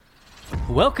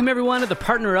Welcome everyone to the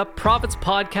Partner Up Profits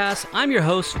Podcast. I'm your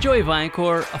host, Joey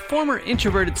Viancore, a former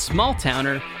introverted small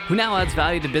towner who now adds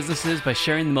value to businesses by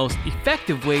sharing the most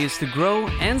effective ways to grow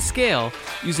and scale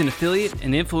using affiliate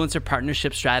and influencer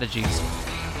partnership strategies.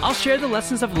 I'll share the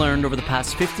lessons I've learned over the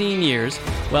past 15 years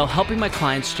while helping my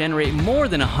clients generate more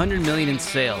than $100 million in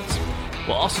sales.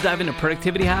 We'll also dive into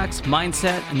productivity hacks,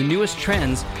 mindset, and the newest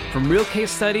trends from real case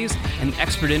studies and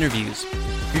expert interviews.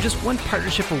 You're just one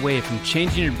partnership away from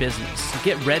changing your business. So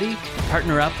get ready to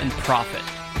partner up and profit.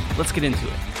 Let's get into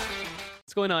it.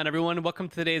 What's going on, everyone? Welcome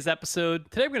to today's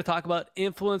episode. Today, we're going to talk about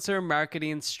influencer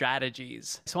marketing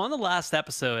strategies. So on the last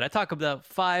episode, I talked about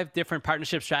 5 different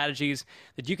partnership strategies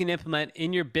that you can implement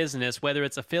in your business, whether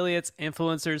it's affiliates,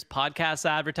 influencers, podcast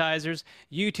advertisers,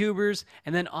 YouTubers,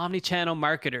 and then omni-channel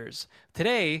marketers.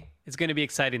 Today is going to be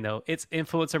exciting, though. It's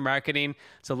influencer marketing,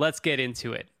 so let's get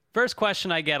into it. First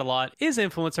question I get a lot, is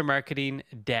influencer marketing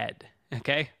dead?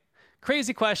 Okay.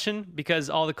 Crazy question because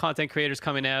all the content creators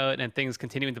coming out and things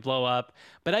continuing to blow up.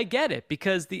 But I get it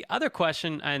because the other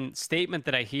question and statement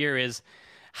that I hear is,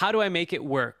 how do I make it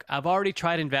work? I've already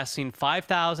tried investing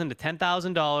 $5,000 to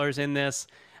 $10,000 in this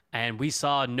and we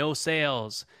saw no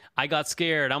sales. I got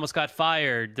scared, I almost got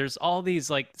fired. There's all these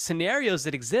scenarios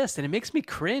that exist and it makes me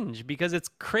cringe because it's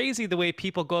crazy the way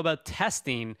people go about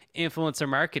testing influencer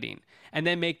marketing and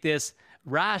then make this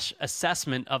rash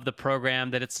assessment of the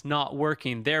program that it's not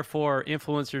working. Therefore,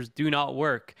 influencers do not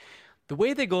work. The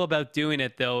way they go about doing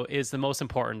it, though, is the most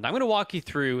important. I'm going to walk you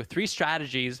through 3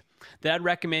 strategies that I'd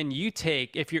recommend you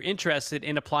take if you're interested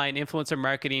in applying influencer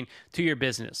marketing to your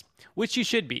business, which you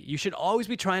should be. You should always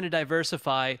be trying to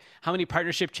diversify how many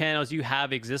partnership channels you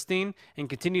have existing and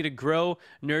continue to grow,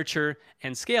 nurture,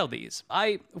 and scale these.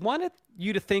 I wanted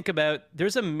you to think about,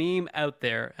 there's a meme out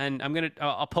there, and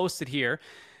I'll post it here.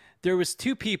 There was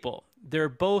 2 people. They're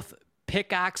both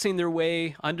pickaxing their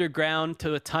way underground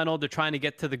to a tunnel. They're trying to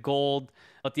get to the gold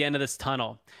at the end of this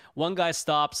tunnel. One guy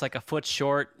stops like a foot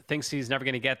short, thinks he's never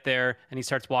going to get there, and he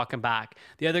starts walking back.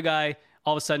 The other guy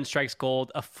all of a sudden strikes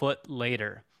gold a foot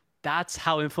later. That's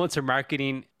how influencer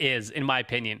marketing is, in my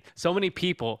opinion. So many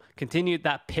people continue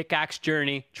that pickaxe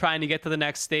journey, trying to get to the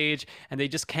next stage, and they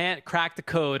just can't crack the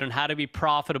code on how to be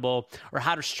profitable or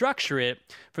how to structure it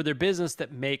for their business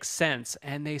that makes sense,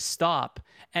 and they stop.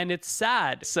 And it's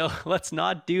sad. So let's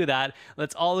not do that.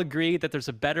 Let's all agree that there's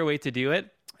a better way to do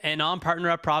it. And on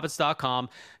partnerupprofits.com,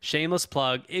 shameless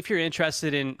plug, if you're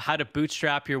interested in how to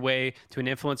bootstrap your way to an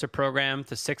influencer program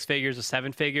to 6 figures or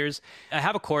 7 figures, I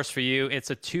have a course for you. It's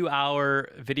a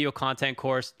 2-hour video content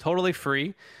course, totally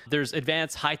free. There's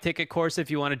advanced high-ticket course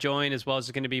if you want to join, as well as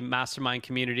there's going to be mastermind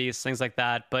communities, things like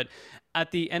that. But at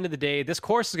the end of the day, this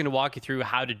course is going to walk you through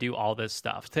how to do all this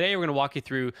stuff. Today, we're going to walk you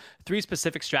through 3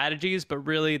 specific strategies, but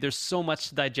really there's so much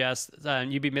to digest.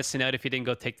 You'd be missing out if you didn't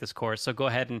go take this course. So go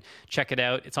ahead and check it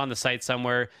out. It's on the site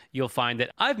somewhere. You'll find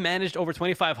it. I've managed over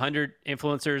 2,500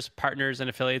 influencers, partners, and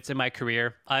affiliates in my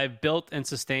career. I've built and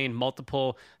sustained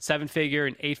multiple 7-figure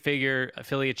and 8-figure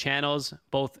affiliate channels,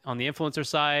 both on the influencer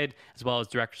side, as well as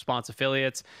direct response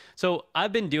affiliates. So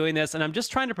I've been doing this, and I'm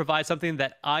just trying to provide something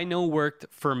that I know worked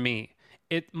for me.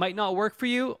 It might not work for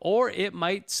you, or it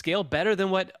might scale better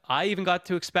than what I even got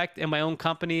to expect in my own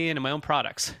company and in my own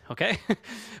products, okay?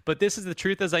 But this is the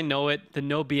truth as I know it, the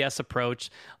no BS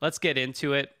approach. Let's get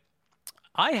into it.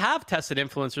 I have tested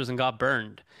influencers and got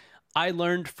burned. I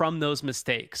learned from those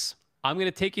mistakes. I'm going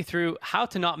to take you through how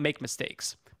to not make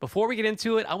mistakes. Before we get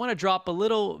into it, I want to drop a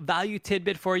little value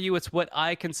tidbit for you. It's what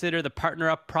I consider the Partner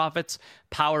Up Profits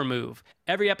power move.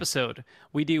 Every episode,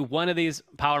 we do one of these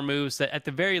power moves that at the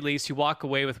very least, you walk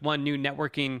away with one new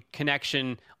networking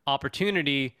connection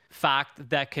opportunity fact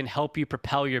that can help you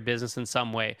propel your business in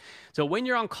some way. So when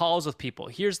you're on calls with people,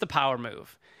 here's the power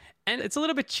move. And it's a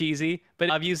little bit cheesy, but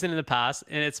I've used it in the past.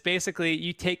 And it's basically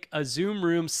you take a Zoom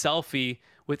room selfie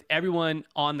with everyone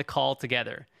on the call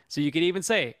together. So you could even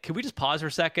say, can we just pause for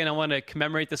a second? I want to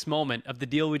commemorate this moment of the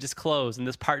deal we just closed and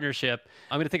this partnership.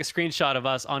 I'm going to take a screenshot of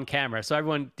us on camera. So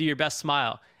everyone do your best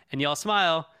smile. And you all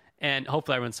smile, and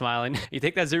hopefully everyone's smiling. You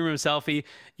take that Zoom room selfie,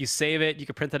 you save it, you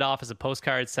can print it off as a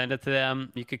postcard, send it to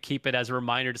them. You could keep it as a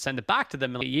reminder to send it back to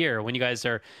them in a year when you guys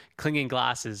are clinging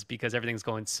glasses because everything's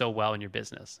going so well in your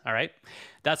business. All right?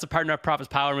 That's the Partner Up Profits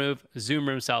power move, Zoom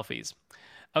room selfies.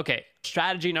 Okay,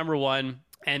 strategy number 1.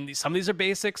 And some of these are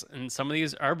basics and some of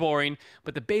these are boring,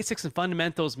 but the basics and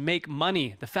fundamentals make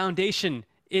money. The foundation,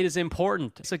 it is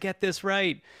important. So get this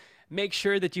right. Make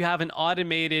sure that you have an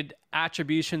automated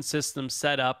attribution system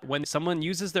set up when someone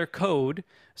uses their code.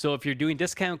 So if you're doing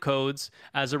discount codes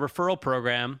as a referral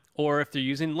program, or if they're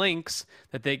using links,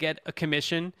 that they get a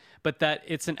commission, but that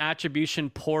it's an attribution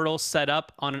portal set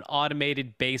up on an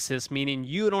automated basis, meaning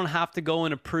you don't have to go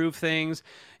and approve things.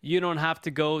 You don't have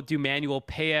to go do manual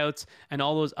payouts and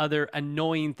all those other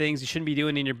annoying things you shouldn't be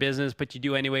doing in your business, but you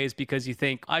do anyways because you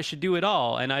think, I should do it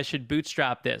all and I should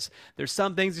bootstrap this. There's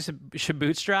some things you should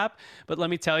bootstrap, but let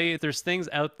me tell you, there's things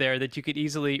out there that you could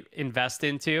easily invest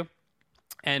into.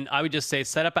 And I would just say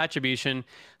set up attribution,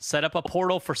 set up a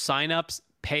portal for signups,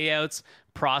 payouts,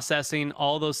 processing,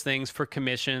 all those things for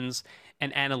commissions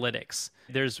and analytics.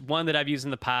 There's one that I've used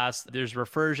in the past. There's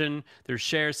Refersion, there's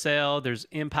ShareSale, there's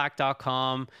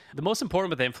Impact.com. The most important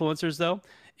with influencers, though,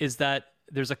 is that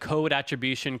there's a code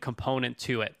attribution component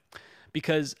to it.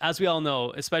 Because as we all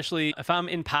know, especially if I'm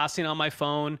in passing on my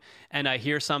phone and I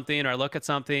hear something or I look at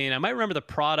something, I might remember the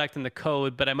product and the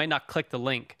code, but I might not click the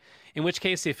link, in which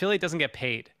case the affiliate doesn't get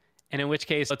paid. And in which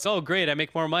case it's, oh, great, I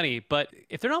make more money. But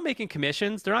if they're not making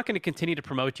commissions, they're not going to continue to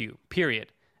promote you,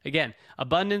 period. Again,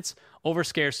 abundance over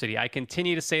scarcity. I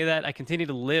continue to say that. I continue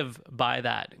to live by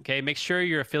that. Okay. Make sure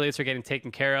your affiliates are getting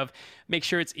taken care of. Make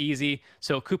sure it's easy.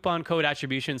 So coupon code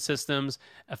attribution systems,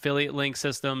 affiliate link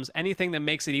systems, anything that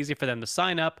makes it easy for them to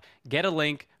sign up, get a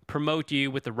link, promote you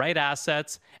with the right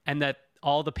assets, and that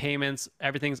all the payments,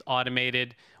 everything's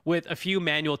automated with a few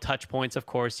manual touch points. Of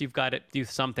course, you've got to do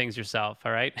some things yourself.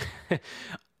 All right.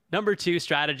 Number 2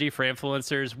 strategy for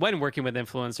influencers when working with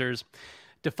influencers: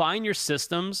 define your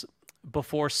systems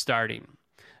before starting.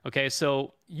 Okay,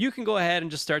 so you can go ahead and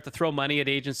just start to throw money at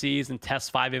agencies and test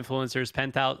 5 influencers,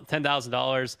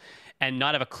 $10,000, and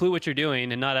not have a clue what you're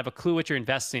doing and not have a clue what you're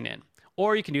investing in.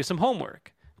 Or you can do some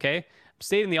homework. Okay, I'm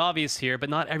stating the obvious here,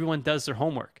 but not everyone does their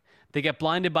homework. They get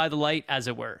blinded by the light, as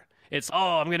it were. It's,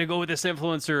 oh, I'm going to go with this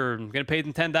influencer. I'm going to pay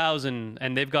them $10,000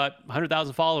 and they've got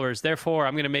 100,000 followers. Therefore,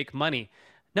 I'm going to make money.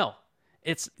 No,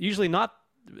 it's usually not.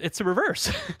 It's the reverse.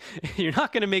 You're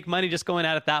not going to make money just going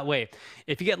at it that way.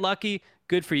 If you get lucky,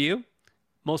 good for you.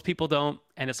 Most people don't,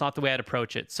 and it's not the way I'd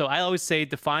approach it. So I always say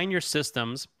define your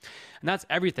systems, and that's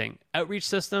everything. Outreach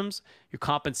systems, your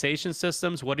compensation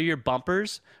systems, what are your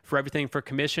bumpers for everything for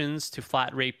commissions to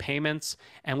flat rate payments,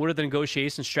 and what are the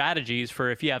negotiation strategies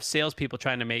for if you have salespeople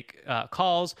trying to make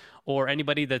calls or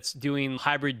anybody that's doing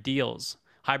hybrid deals.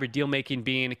 Hybrid deal making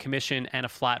being a commission and a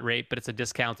flat rate, but it's a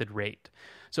discounted rate.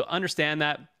 So understand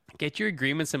that. Get your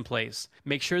agreements in place.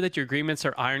 Make sure that your agreements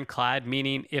are ironclad,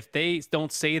 meaning if they don't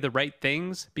say the right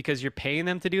things because you're paying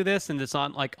them to do this and it's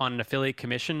not like on an affiliate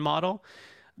commission model,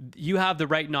 you have the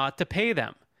right not to pay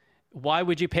them. Why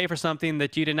would you pay for something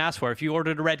that you didn't ask for? If you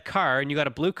ordered a red car and you got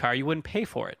a blue car, you wouldn't pay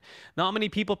for it. Not many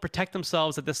people protect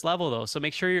themselves at this level, though. So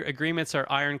make sure your agreements are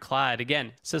ironclad.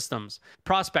 Again, systems,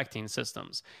 prospecting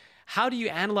systems. How do you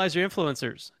analyze your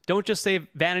influencers? Don't just say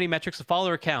vanity metrics of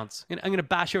follower counts. I'm going to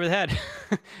bash you over the head.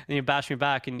 And you bash me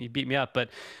back and you beat me up. But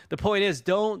the point is,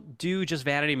 don't do just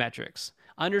vanity metrics.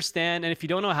 Understand, and if you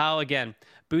don't know how, again,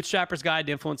 Bootstrapper's Guide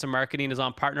to Influencer Marketing is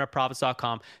on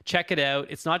partnerupprofits.com. Check it out.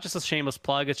 It's not just a shameless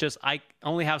plug. It's just I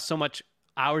only have so much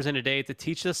hours in a day to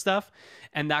teach this stuff,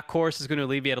 and that course is going to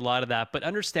alleviate a lot of that. But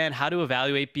understand how to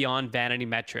evaluate beyond vanity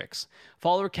metrics.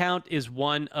 Follower count is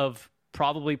one of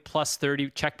probably plus 30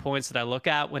 checkpoints that I look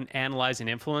at when analyzing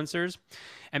influencers,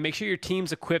 and make sure your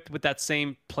team's equipped with that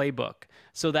same playbook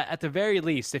so that at the very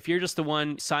least, if you're just the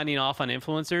one signing off on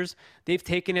influencers, they've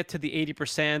taken it to the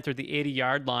 80% or the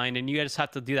 80-yard line, and you just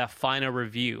have to do that final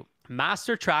review.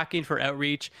 Master tracking for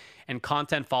outreach and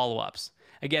content follow-ups.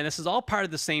 Again, this is all part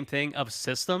of the same thing of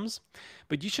systems,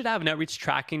 but you should have an outreach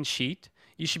tracking sheet.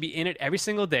 You should be in it every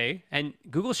single day, and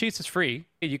Google Sheets is free.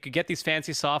 You could get these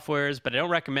fancy softwares, but I don't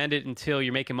recommend it until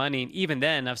you're making money. And even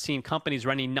then, I've seen companies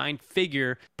running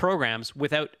 9-figure programs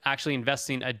without actually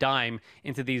investing a dime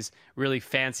into these really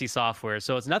fancy softwares.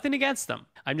 So it's nothing against them.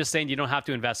 I'm just saying you don't have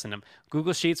to invest in them.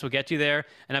 Google Sheets will get you there,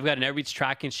 and I've got an outreach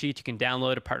tracking sheet you can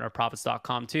download at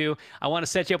partnerprofits.com too. I want to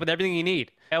set you up with everything you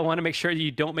need. I want to make sure that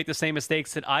you don't make the same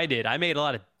mistakes that I did. I made a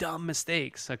lot of dumb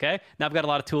mistakes, okay? Now I've got a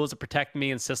lot of tools to protect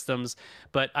me and systems,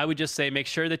 but I would just say make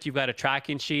sure that you've got a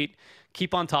tracking sheet.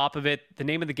 Keep on top of it. The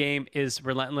name of the game is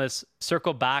relentless.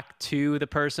 Circle back to the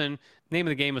person. Name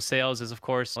of the game of sales is, of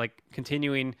course, like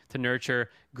continuing to nurture,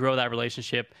 grow that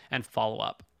relationship, and follow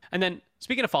up. And then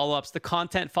speaking of follow-ups, the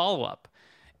content follow-up.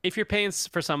 If you're paying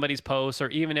for somebody's post, or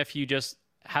even if you just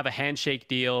have a handshake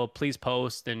deal, please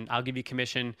post and I'll give you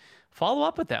commission, follow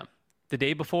up with them the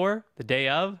day before, the day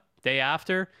of, day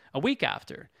after, a week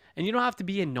after. And you don't have to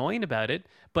be annoying about it,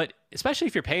 but especially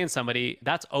if you're paying somebody,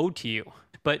 that's owed to you.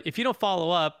 But if you don't follow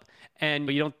up and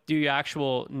you don't do your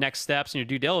actual next steps and your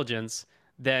due diligence,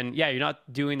 then yeah, you're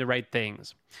not doing the right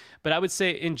things. But I would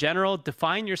say in general,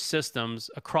 define your systems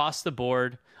across the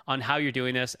board on how you're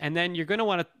doing this. And then you're going to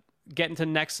want to get into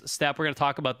the next step. We're going to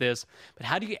talk about this, but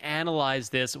how do you analyze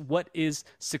this? What is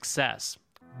success?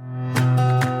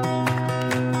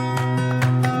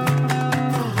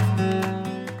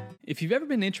 If you've ever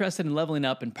been interested in leveling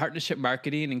up in partnership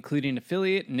marketing, including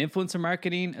affiliate and influencer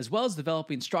marketing, as well as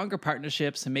developing stronger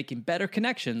partnerships and making better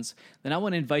connections, then I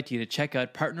want to invite you to check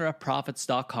out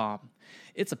partnerupprofits.com.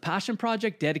 It's a passion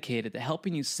project dedicated to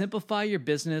helping you simplify your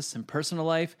business and personal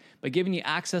life by giving you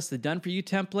access to done-for-you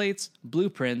templates,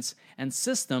 blueprints, and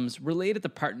systems related to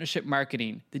partnership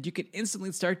marketing that you can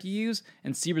instantly start to use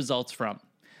and see results from.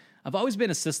 I've always been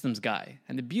a systems guy,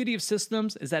 and the beauty of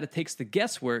systems is that it takes the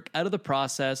guesswork out of the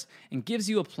process and gives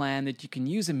you a plan that you can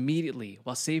use immediately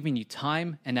while saving you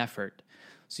time and effort.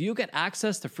 So you'll get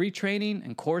access to free training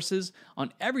and courses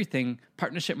on everything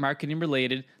partnership marketing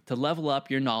related to level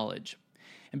up your knowledge.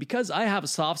 And because I have a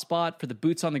soft spot for the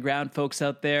boots on the ground folks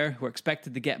out there who are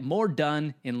expected to get more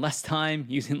done in less time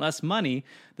using less money,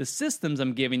 the systems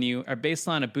I'm giving you are based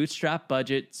on a bootstrap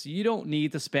budget, so you don't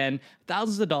need to spend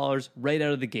thousands of dollars right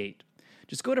out of the gate.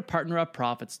 Just go to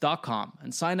partnerupprofits.com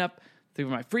and sign up through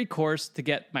my free course to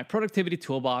get my productivity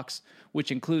toolbox,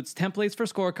 which includes templates for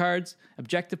scorecards,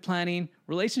 objective planning,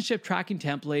 relationship tracking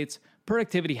templates,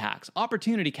 productivity hacks,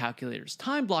 opportunity calculators,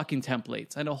 time blocking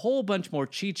templates, and a whole bunch more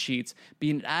cheat sheets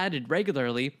being added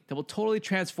regularly that will totally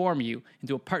transform you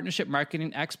into a partnership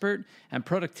marketing expert and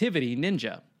productivity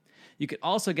ninja. You can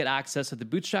also get access to the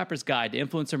Bootstrapper's Guide to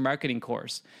Influencer Marketing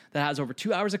course that has over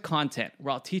 2 hours of content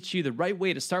where I'll teach you the right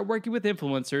way to start working with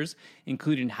influencers,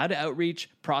 including how to outreach,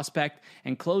 prospect,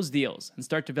 and close deals, and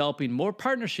start developing more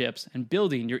partnerships and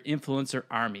building your influencer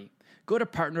army. Go to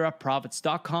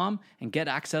partnerupprofits.com and get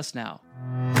access now.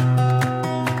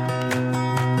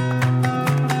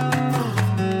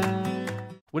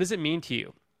 What does it mean to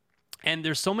you? And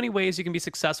there's so many ways you can be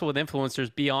successful with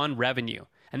influencers beyond revenue.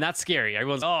 And that's scary.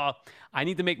 Everyone's, I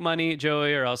need to make money,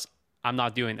 Joey, or else I'm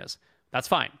not doing this. That's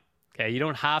fine. Okay, you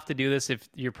don't have to do this if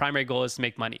your primary goal is to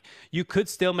make money. You could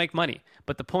still make money.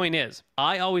 But the point is,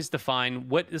 I always define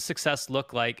what does success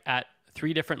look like at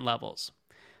 3 different levels.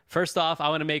 First off, I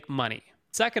want to make money.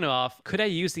 Second off, could I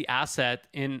use the asset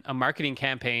in a marketing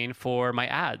campaign for my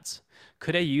ads?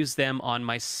 Could I use them on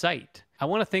my site? I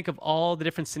want to think of all the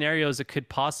different scenarios that could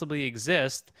possibly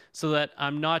exist so that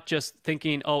I'm not just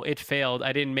thinking, it failed.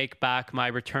 I didn't make back my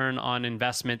return on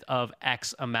investment of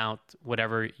X amount,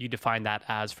 whatever you define that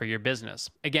as for your business.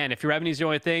 Again, if your revenue is the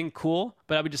only thing, cool.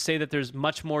 But I would just say that there's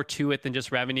much more to it than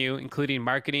just revenue, including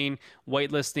marketing,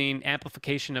 whitelisting,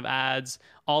 amplification of ads,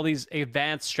 all these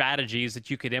advanced strategies that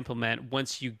you could implement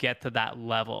once you get to that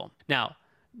level. Now,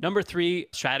 number 3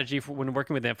 strategy for when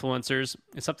working with influencers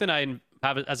is something I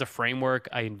have as a framework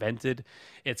I invented.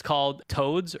 It's called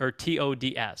TODS, or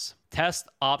TODS. Test,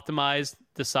 optimize,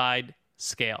 decide,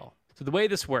 scale. So the way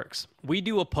this works, we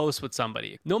do a post with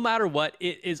somebody. No matter what,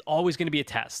 it is always going to be a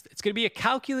test. It's going to be a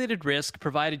calculated risk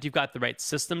provided you've got the right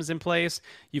systems in place,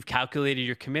 you've calculated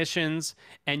your commissions,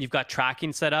 and you've got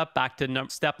tracking set up. Back to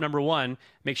step number 1,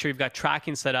 make sure you've got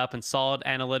tracking set up and solid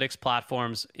analytics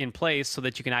platforms in place so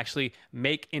that you can actually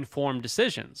make informed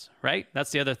decisions, right?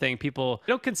 That's the other thing. People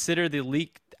don't consider the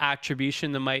leaked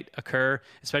attribution that might occur,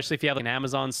 especially if you have an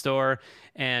Amazon store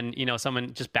and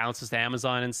someone just bounces to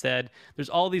Amazon instead. There's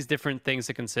all these different things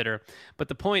to consider. But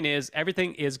the point is,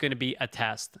 everything is going to be a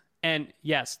test. And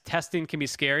yes, testing can be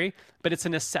scary, but it's a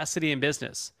necessity in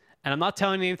business. And I'm not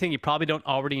telling you anything you probably don't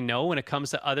already know when it comes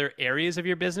to other areas of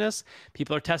your business.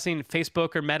 People are testing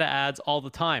Facebook or Meta ads all the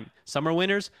time. Some are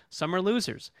winners, some are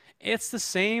losers. It's the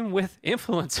same with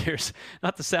influencers.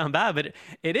 Not to sound bad, but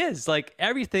it is. Like,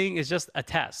 everything is just a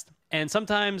test. And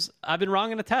sometimes I've been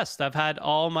wrong in a test. I've had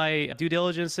all my due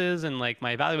diligences and my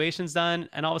evaluations done,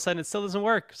 and all of a sudden it still doesn't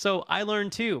work. So I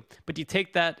learned too. But you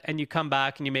take that and you come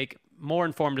back and you make more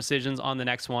informed decisions on the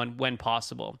next one when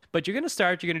possible. But you're going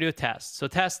to do a test. So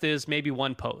test is maybe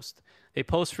 1 post. They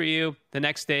post for you. The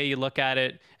next day you look at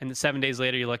it, and then 7 days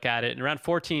later you look at it. And around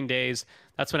 14 days,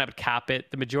 that's when I would cap it.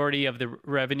 The majority of the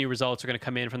revenue results are going to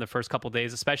come in from the first couple of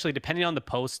days, especially depending on the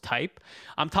post type.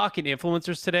 I'm talking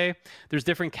influencers today. There's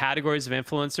different categories of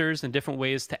influencers and different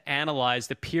ways to analyze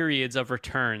the periods of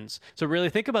returns. So really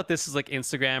think about this as like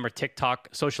Instagram or TikTok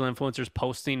social influencers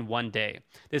posting one day.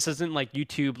 This isn't like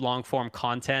YouTube long form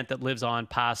content that lives on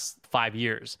past 5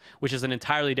 years, which is an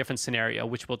entirely different scenario,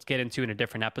 which we'll get into in a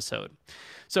different episode.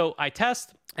 So I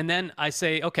test, and then I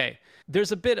say, okay,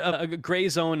 there's a bit of a gray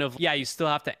zone of, you still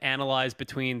have to analyze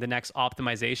between the next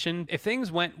optimization. If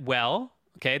things went well,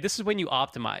 okay, this is when you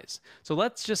optimize. So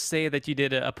let's just say that you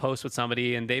did a post with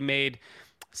somebody and they made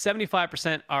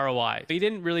 75% ROI. You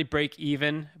didn't really break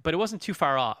even, but it wasn't too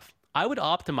far off. I would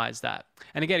optimize that.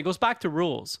 And again, it goes back to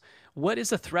rules. What is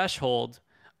the threshold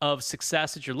of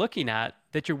success that you're looking at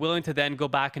that you're willing to then go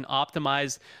back and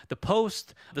optimize the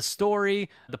post, the story,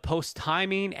 the post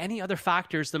timing, any other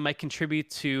factors that might contribute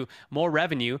to more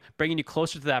revenue, bringing you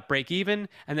closer to that break even,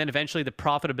 and then eventually the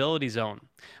profitability zone.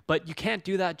 But you can't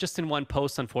do that just in one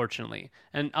post, unfortunately.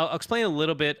 And I'll explain a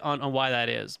little bit on why that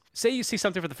is. Say you see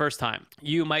something for the first time.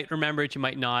 You might remember it, you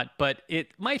might not, but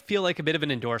it might feel like a bit of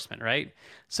an endorsement, right?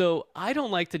 So I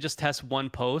don't like to just test one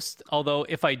post, although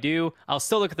if I do, I'll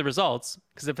still look at the results,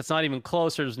 because if it's not even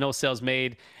close or there's no sales made,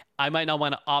 I might not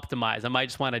want to optimize. I might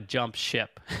just want to jump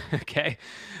ship, okay?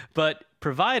 But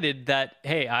provided that,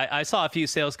 hey, I saw a few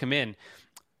sales come in,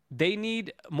 they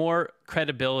need more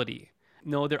credibility.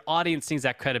 No, their audience needs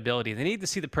that credibility. They need to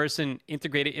see the person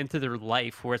integrated into their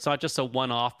life where it's not just a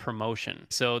one-off promotion.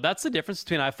 So that's the difference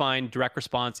between, I find, direct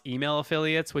response email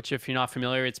affiliates, which if you're not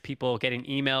familiar, it's people getting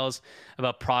emails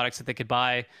about products that they could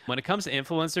buy. When it comes to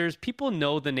influencers, people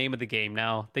know the name of the game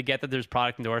now. They get that there's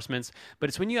product endorsements, but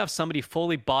it's when you have somebody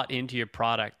fully bought into your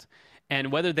product. And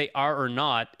whether they are or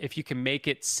not, if you can make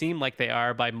it seem like they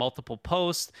are by multiple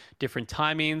posts, different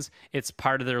timings, it's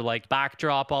part of their like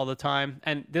backdrop all the time.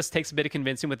 And this takes a bit of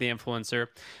convincing with the influencer,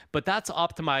 but that's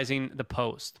optimizing the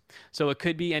post. So it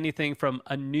could be anything from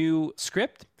a new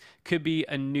script, could be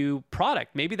a new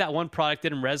product. Maybe that one product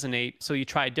didn't resonate, so you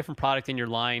try a different product in your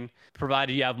line,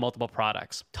 provided you have multiple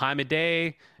products. Time of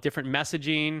day, different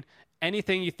messaging,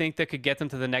 anything you think that could get them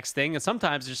to the next thing. And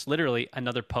sometimes just literally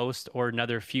another post or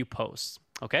another few posts,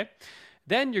 okay?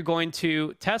 Then you're going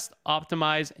to test,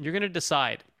 optimize, and you're going to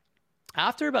decide.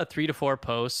 After about 3 to 4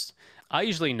 posts, I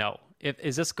usually know,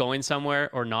 is this going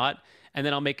somewhere or not? And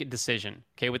then I'll make a decision,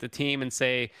 okay, with the team and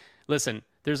say, listen,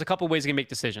 there's a couple ways you can make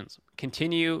decisions.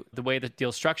 Continue the way the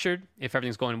deal's structured if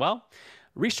everything's going well.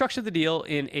 Restructure the deal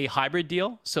in a hybrid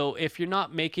deal. So if you're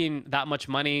not making that much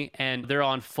money and they're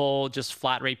on full, just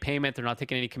flat rate payment, they're not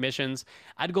taking any commissions,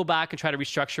 I'd go back and try to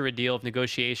restructure a deal of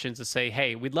negotiations to say,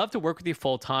 hey, we'd love to work with you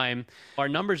full time. Our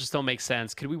numbers just don't make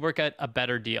sense. Could we work out a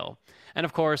better deal? And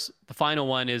of course, the final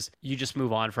one is you just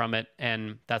move on from it,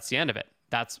 and that's the end of it.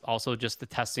 That's also just the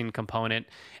testing component.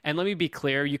 And let me be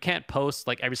clear, you can't post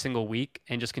like every single week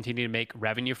and just continue to make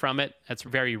revenue from it. That's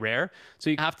very rare. So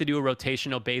you have to do a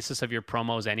rotational basis of your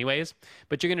promos anyways,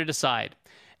 but you're going to decide.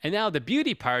 And now the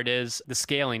beauty part is the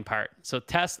scaling part. So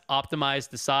test, optimize,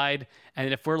 decide.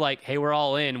 And if we're like, hey, we're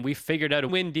all in, we figured out a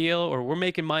win deal or we're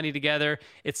making money together,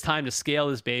 it's time to scale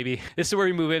this baby. This is where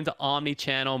we move into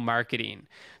omni-channel marketing.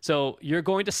 So you're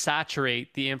going to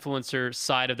saturate the influencer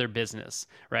side of their business,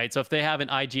 right? So if they have an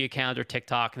IG account or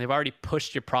TikTok and they've already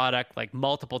pushed your product like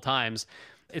multiple times,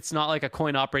 it's not like a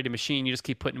coin operated machine. You just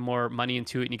keep putting more money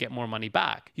into it and you get more money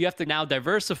back. You have to now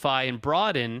diversify and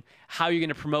broaden how you're going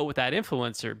to promote with that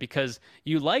influencer because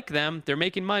you like them, they're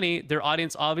making money, their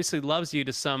audience obviously loves you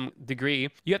to some degree.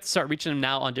 You have to start reaching them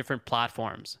now on different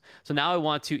platforms. So now I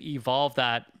want to evolve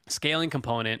that scaling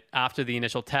component after the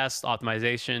initial test,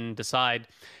 optimization, decide.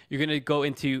 You're going to go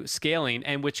into scaling,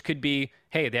 and which could be,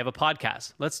 hey, they have a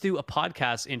podcast. Let's do a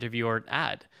podcast interview or an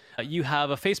ad. You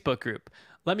have a Facebook group.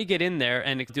 Let me get in there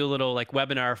and do a little like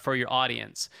webinar for your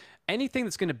audience. Anything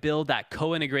that's going to build that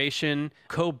co-integration,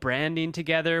 co-branding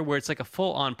together where it's like a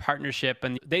full-on partnership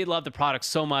and they love the product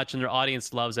so much and their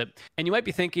audience loves it. And you might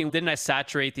be thinking, didn't I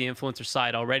saturate the influencer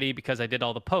side already because I did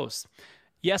all the posts?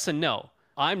 Yes and no.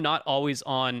 I'm not always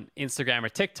on Instagram or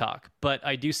TikTok, but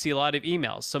I do see a lot of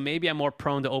emails. So maybe I'm more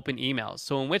prone to open emails.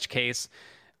 So in which case,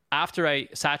 after I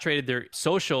saturated their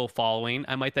social following,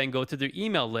 I might then go to their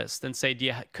email list and say,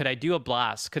 could I do a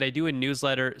blast? Could I do a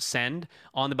newsletter send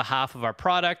on the behalf of our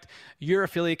product? Your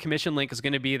affiliate commission link is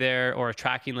going to be there or a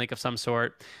tracking link of some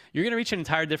sort. You're going to reach an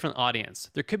entire different audience.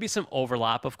 There could be some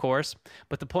overlap, of course,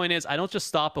 but the point is I don't just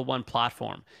stop at one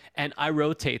platform and I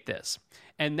rotate this.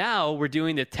 And now we're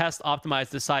doing the test, optimize,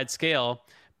 decide, scale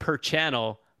per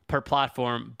channel, per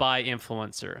platform by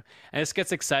influencer. And this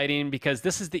gets exciting because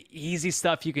this is the easy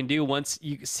stuff you can do once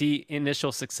you see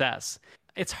initial success.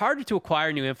 It's harder to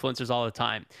acquire new influencers all the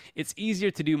time. It's easier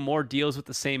to do more deals with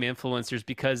the same influencers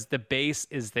because the base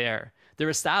is there. They're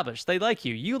established. They like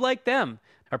you. You like them.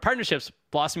 Our partnerships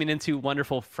blossoming into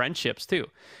wonderful friendships too.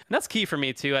 And that's key for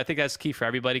me too. I think that's key for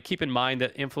everybody. Keep in mind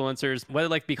that influencers, whether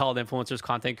they like to be called influencers,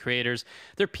 content creators,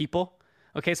 they're people.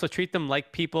 Okay, so treat them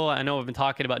like people. I know I've been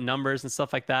talking about numbers and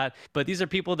stuff like that, but these are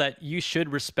people that you should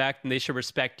respect and they should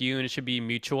respect you, and it should be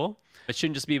mutual. It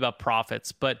shouldn't just be about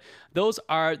profits, but those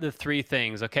are the 3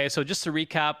 things, okay? So just to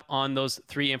recap on those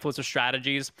 3 influencer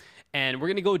strategies, And we're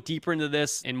going to go deeper into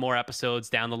this in more episodes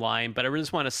down the line, but I really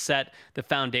just want to set the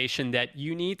foundation that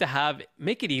you need to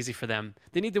make it easy for them.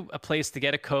 They need a place to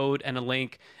get a code and a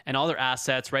link and all their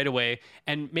assets right away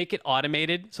and make it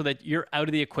automated so that you're out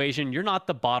of the equation. You're not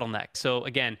the bottleneck. So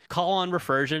again, call on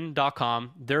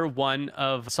Refersion.com. They're one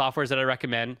of the softwares that I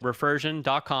recommend,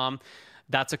 Refersion.com.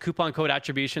 That's a coupon code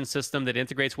attribution system that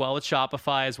integrates well with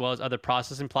Shopify as well as other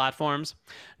processing platforms.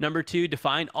 Number 2,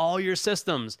 define all your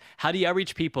systems. How do you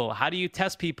outreach people? How do you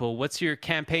test people? What's your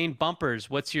campaign bumpers?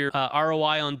 What's your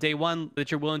ROI on day one that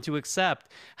you're willing to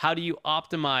accept? How do you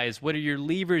optimize? What are your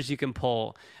levers you can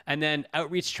pull? And then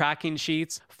outreach tracking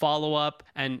sheets, follow up,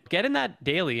 and get in that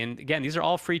daily. And again, these are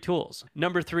all free tools.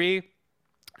 Number 3,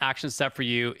 action step for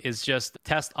you is just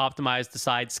test, optimize,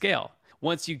 decide, scale.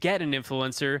 Once you get an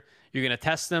influencer, you're going to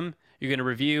test them, you're going to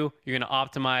review, you're going to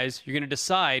optimize, you're going to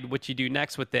decide what you do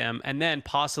next with them, and then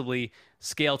possibly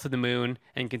scale to the moon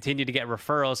and continue to get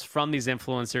referrals from these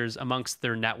influencers amongst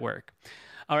their network.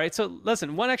 All right, so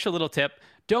listen, one extra little tip.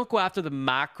 Don't go after the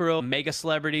macro mega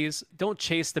celebrities. Don't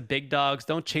chase the big dogs.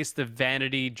 Don't chase the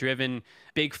vanity-driven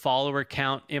big follower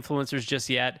count influencers just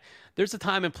yet. There's a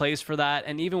time and place for that.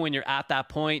 And even when you're at that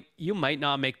point, you might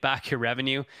not make back your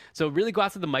revenue. So really go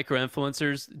after the micro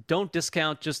influencers. Don't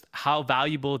discount just how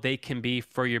valuable they can be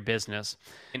for your business.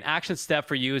 An action step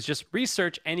for you is just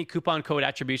research any coupon code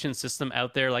attribution system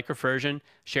out there like Refersion,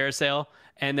 ShareSale,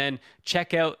 and then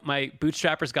check out my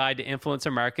Bootstrapper's Guide to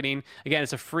Influencer Marketing. Again,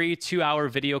 it's a free 2-hour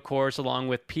video course along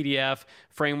with PDF,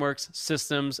 frameworks,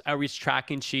 systems, outreach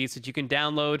tracking sheets that you can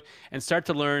download and start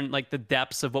to learn like the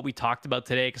depths of what we talked about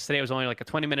today. Because today was only like a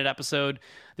 20-minute episode.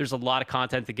 There's a lot of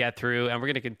content to get through, and we're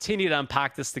going to continue to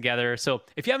unpack this together. So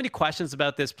if you have any questions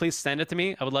about this, please send it to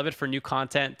me. I would love it for new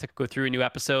content to go through a new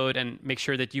episode and make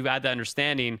sure that you've had the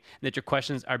understanding and that your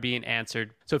questions are being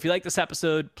answered. So if you like this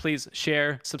episode, please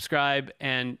share, subscribe,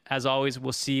 and as always,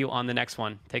 we'll see you on the next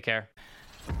one. Take care.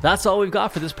 That's all we've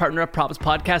got for this Partner Up Profits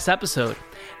podcast episode.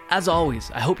 As always,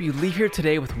 I hope you leave here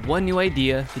today with one new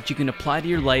idea that you can apply to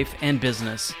your life and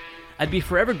business. I'd be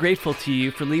forever grateful to you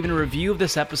for leaving a review of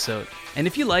this episode. And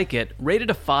if you like it, rate it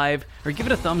a 5 or give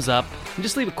it a thumbs up and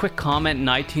just leave a quick comment in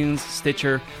iTunes,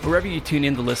 Stitcher, or wherever you tune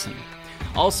in to listen.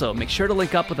 Also, make sure to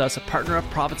link up with us at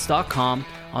partnerupprofits.com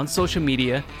on social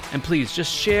media, and please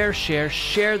just share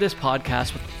this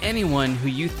podcast with anyone who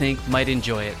you think might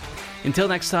enjoy it. Until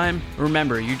next time,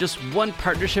 remember, you're just one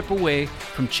partnership away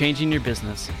from changing your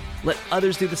business. Let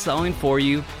others do the selling for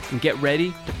you and get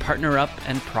ready to partner up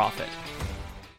and profit.